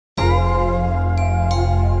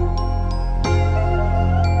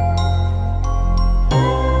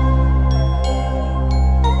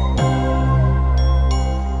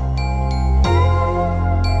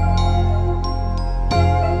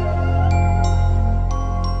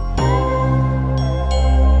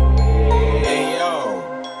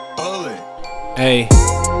Ayy,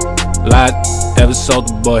 lot ever sold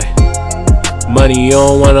the boy. Money you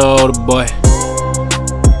don't wanna owe the boy.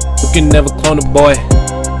 You can never clone the boy.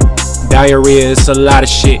 Diarrhea, it's a lot of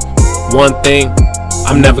shit. One thing,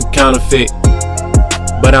 I'm never counterfeit.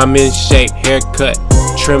 But I'm in shape, haircut,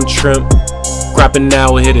 trim, cropping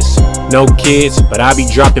now with hitters. No kids, but I be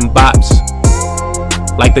dropping bops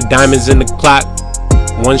like the diamonds in the clock.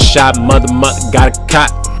 One shot, mother got a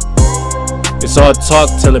cop. It's all talk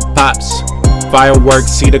till it pops.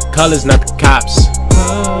 Fireworks, see the colors, not the cops.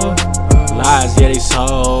 Lies, yeah they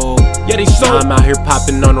sold. Yeah they sold. I'm out here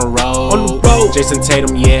popping on the road. Jason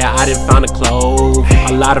Tatum, yeah I done found a clove.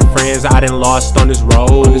 A lot of friends I done lost on this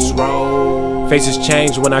road. Faces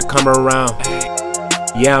change when I come around.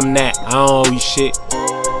 Yeah I'm that, I don't owe you shit.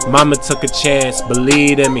 Mama took a chance,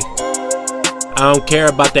 believe in me. I don't care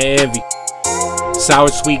about the envy. Sour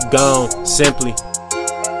sweet gone, simply.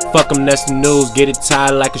 Fuck them, that's the news, get it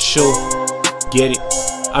tied like a shoe. Get it,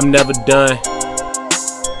 I'm never done.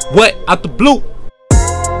 What? Out the blue?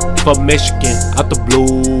 Fuck Michigan, out the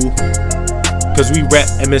blue. Cause we rep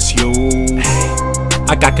MSU.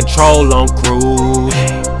 I got control on cruise.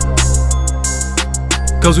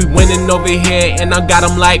 Cause we winning over here and I got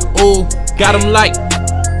them like ooh. Got them like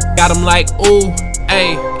ooh.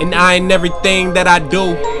 Ayy, and I ain't everything that I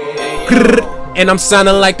do. And I'm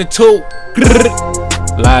sounding like the two.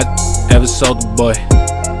 Lot ever sold the boy.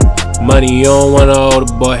 Money you don't wanna owe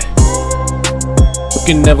the boy. You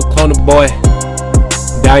can never clone the boy.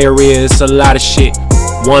 Diarrhea, it's a lot of shit.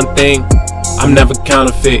 One thing, I'm never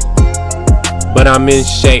counterfeit. But I'm in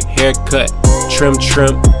shape, haircut, trim,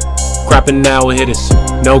 cropping now with hitters.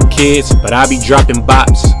 No kids, but I be dropping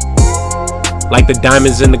bops like the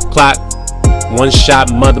diamonds in the clock. One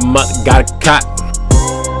shot, mother got a cop.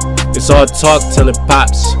 It's all talk till it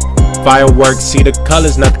pops. Fireworks, see the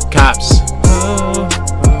colors, not the cops.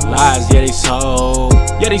 Lies, yeah they sold.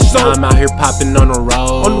 Yeah they sold. I'm out here popping on the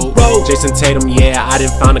road. Jason Tatum, yeah I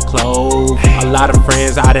done found a clove. A lot of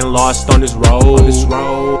friends I done lost on this road.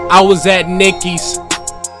 I was at Nicky's.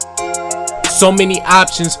 So many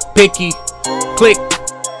options, picky. Click,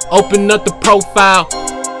 open up the profile.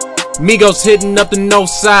 Migos hitting up the north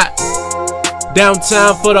side.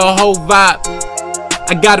 Downtown for the whole vibe.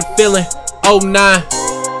 I got a feeling, 09.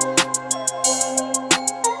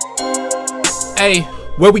 Hey,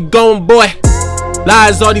 where we going, boy?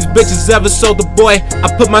 Lies, all these bitches ever sold the boy.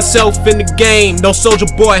 I put myself in the game, no soldier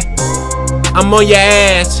boy. I'm on your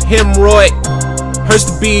ass, hemorrhoid. Hurts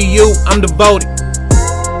to be you, I'm devoted.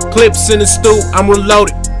 Clips in the stew, I'm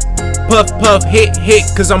reloaded. Puff, puff, hit,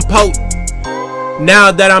 cause I'm potent.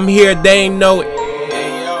 Now that I'm here, they ain't know it.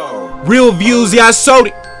 Real views, yeah I sold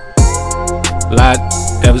it. Lot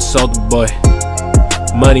ever sold the boy.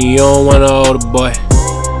 Money you don't wanna owe the boy.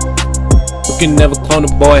 You can never clone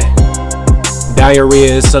the boy.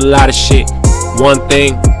 Diarrhea, it's a lot of shit. One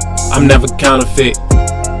thing, I'm never counterfeit.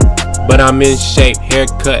 But I'm in shape,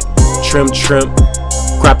 haircut, trim,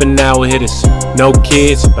 cropping now with hitters. No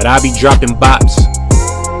kids, but I be dropping bops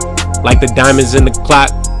like the diamonds in the clock.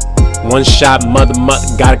 One shot, mother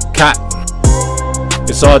got a cop.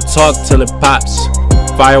 It's all talk till it pops.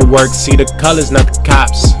 Fireworks, see the colors, not the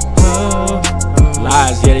cops.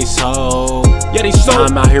 Lies, yeah they sold. Yeah they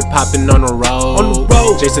sold. I'm out here popping on the road.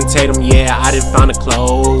 Jason Tatum, yeah I done found a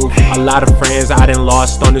clove. A lot of friends I done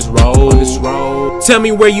lost on this road. Tell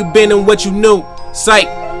me where you been and what you knew. Psych,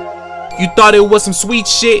 you thought it was some sweet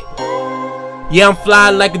shit. Yeah I'm fly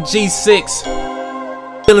like a G6.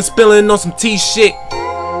 Spilling on some T shit.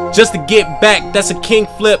 Just to get back, that's a king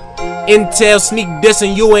flip. Intel, sneak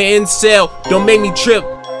dissing, you an incel. Don't make me trip,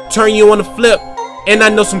 turn you on the flip. And I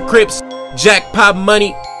know some Crips, jackpot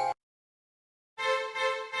money.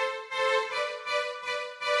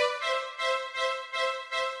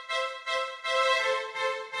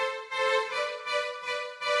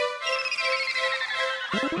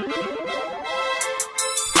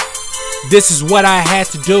 This is what I had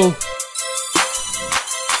to do.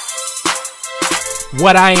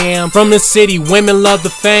 What I am, from the city, women love the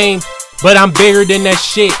fame. But I'm bigger than that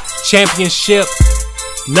shit, championship.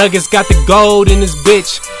 Nuggets got the gold in this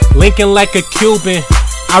bitch, linking like a Cuban.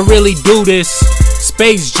 I really do this,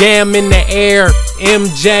 Space Jam in the air,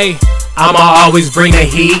 MJ. I'ma always bring the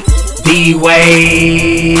heat,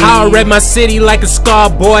 D-Way. I rep my city like a scar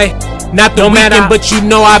boy. Not the weekend, but you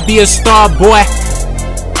know I be a star boy.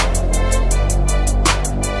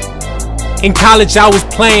 In college I was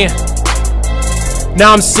playing,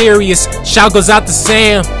 now I'm serious, shout goes out to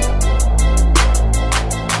Sam.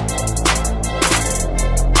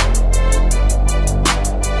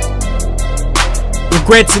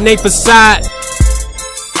 Regrets in they facade.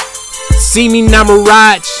 See me now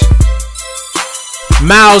mirage.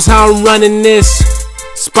 Miles, how I'm running this.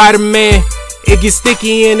 Spider-Man, it gets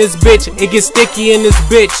sticky in this bitch. It gets sticky in this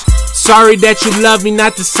bitch. Sorry that you love me,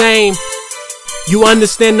 not the same. You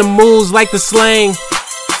understand the moves like the slang.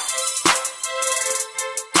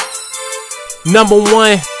 Number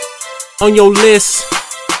one on your list,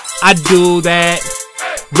 I do that.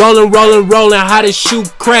 Rolling, rolling, rolling, how to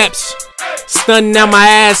shoot craps. Stunning out my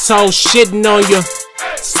asshole, shitting on you.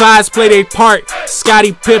 Sides play their part.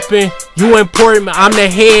 Scottie Pippen, you important, I'm the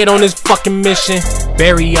head on this fucking mission.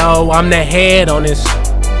 Barry O, I'm the head on this.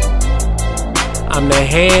 I'm the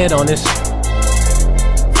head on this.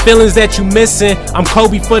 Feelings that you missing, I'm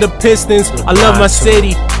Kobe for the Pistons. I love my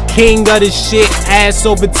city, king of this shit, ass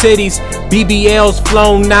over titties. BBLs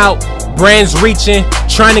flown out, brands reaching,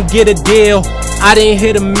 trying to get a deal. I didn't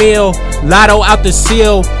hit a meal, lotto out the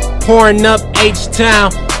seal, pouring up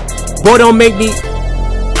H-Town. Boy, don't make me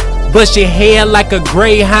bust your hair like a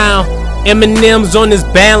greyhound. M&M's on this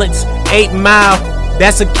balance, 8 Mile,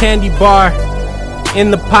 that's a candy bar. In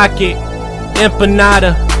the pocket,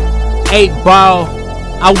 empanada, 8 ball,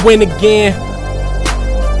 I win again.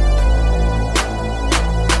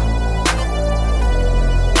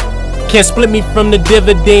 Can't split me from the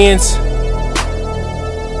dividends.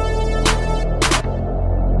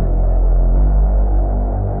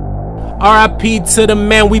 RIP to the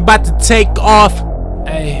man, we about to take off.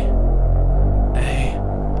 Hey, hey,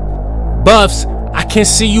 Buffs, I can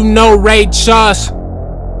see you know Ray Charles,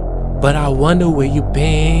 but I wonder where you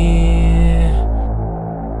been.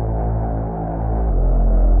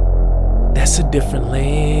 That's a different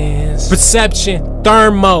lens. Perception,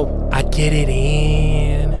 thermo, I get it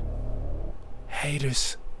in.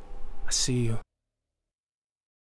 Haters, I see you.